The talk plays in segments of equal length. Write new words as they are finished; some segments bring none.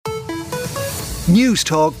News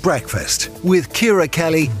Talk Breakfast with Ciara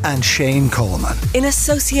Kelly and Shane Coleman. In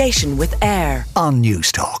association with AIR on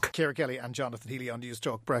News Talk. Ciara Kelly and Jonathan Healy on News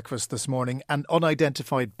Talk Breakfast this morning. An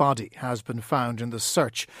unidentified body has been found in the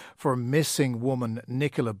search for missing woman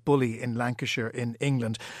Nicola Bulley in Lancashire in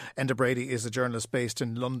England. Enda Brady is a journalist based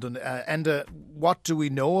in London. Enda, what do we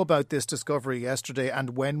know about this discovery yesterday,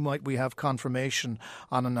 and when might we have confirmation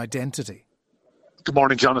on an identity? Good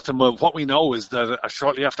morning, Jonathan. Well, what we know is that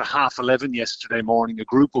shortly after 11:30 yesterday morning, a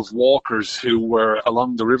group of walkers who were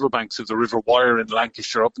along the riverbanks of the River Wyre in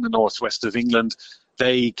Lancashire, up in the northwest of England,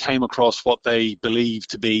 they came across what they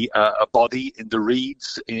believed to be a body in the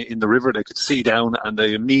reeds in the river. They could see down, and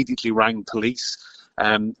they immediately rang police.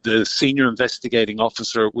 The senior investigating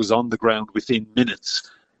officer was on the ground within minutes,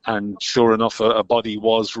 and sure enough, a body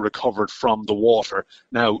was recovered from the water.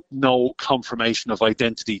 Now, no confirmation of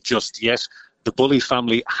identity just yet. The Bulley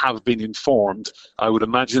family have been informed. I would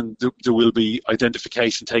imagine there will be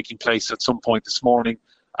identification taking place at some point this morning.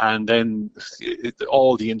 And then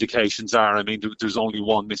all the indications are, there's only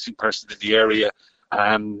one missing person in the area.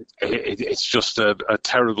 It's just a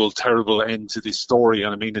terrible, terrible end to this story.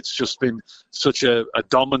 And it's just been such a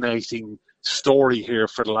dominating story here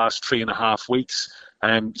for the last 3.5 weeks.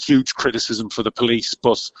 Huge criticism for the police,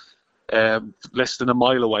 but less than a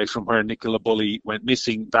mile away from where Nicola Bulley went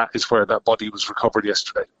missing, that is where that body was recovered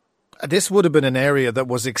yesterday. This would have been an area that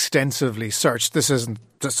was extensively searched. This isn't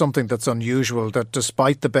something that's unusual, that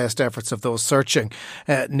despite the best efforts of those searching,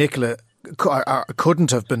 Nicola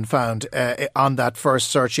couldn't have been found on that first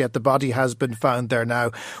search, yet the body has been found there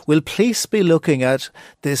now. Will police be looking at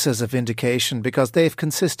this as a vindication, because they've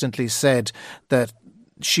consistently said that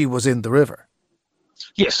she was in the river?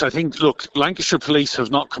 Yes, I think, Lancashire police have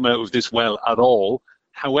not come out of this well at all.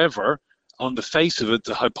 However, on the face of it,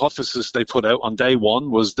 the hypothesis they put out on day one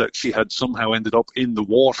was that she had somehow ended up in the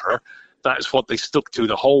water. That is what they stuck to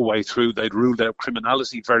the whole way through. They'd ruled out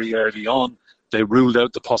criminality very early on. They ruled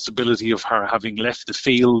out the possibility of her having left the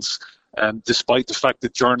fields, despite the fact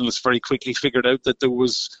that journalists very quickly figured out that there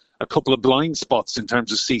was a couple of blind spots in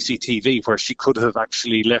terms of CCTV where she could have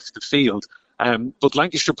actually left the field. But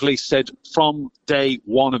Lancashire police said from day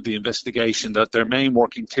one of the investigation that their main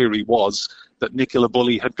working theory was that Nicola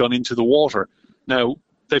Bulley had gone into the water. Now,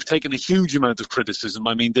 they've taken a huge amount of criticism.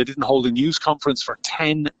 They didn't hold a news conference for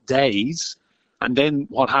 10 days. And then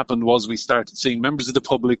what happened was we started seeing members of the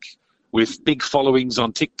public with big followings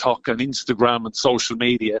on TikTok and Instagram and social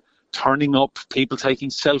media turning up, people taking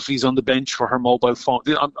selfies on the bench for her mobile phone.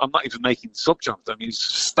 I'm not even making this up, Jonathan. It's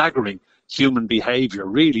staggering human behaviour,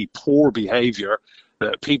 really poor behaviour.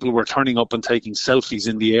 People were turning up and taking selfies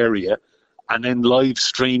in the area and then live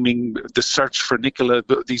streaming the search for Nicola,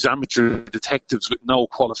 these amateur detectives with no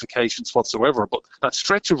qualifications whatsoever. But that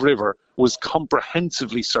stretch of river was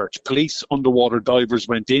comprehensively searched. Police, underwater divers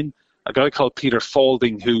went in. A guy called Peter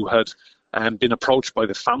Faulding, who had been approached by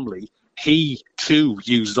the family, he too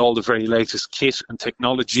used all the very latest kit and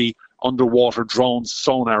technology, underwater drones,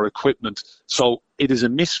 sonar equipment. So it is a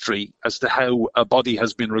mystery as to how a body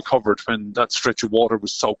has been recovered when that stretch of water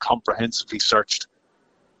was so comprehensively searched.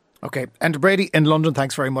 OK, and Brady in London,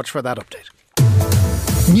 thanks very much for that update.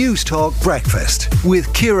 News Talk Breakfast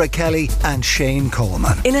with Ciara Kelly and Shane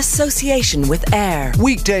Coleman. In association with AIR.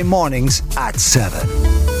 Weekday mornings at 7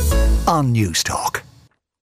 on News Talk.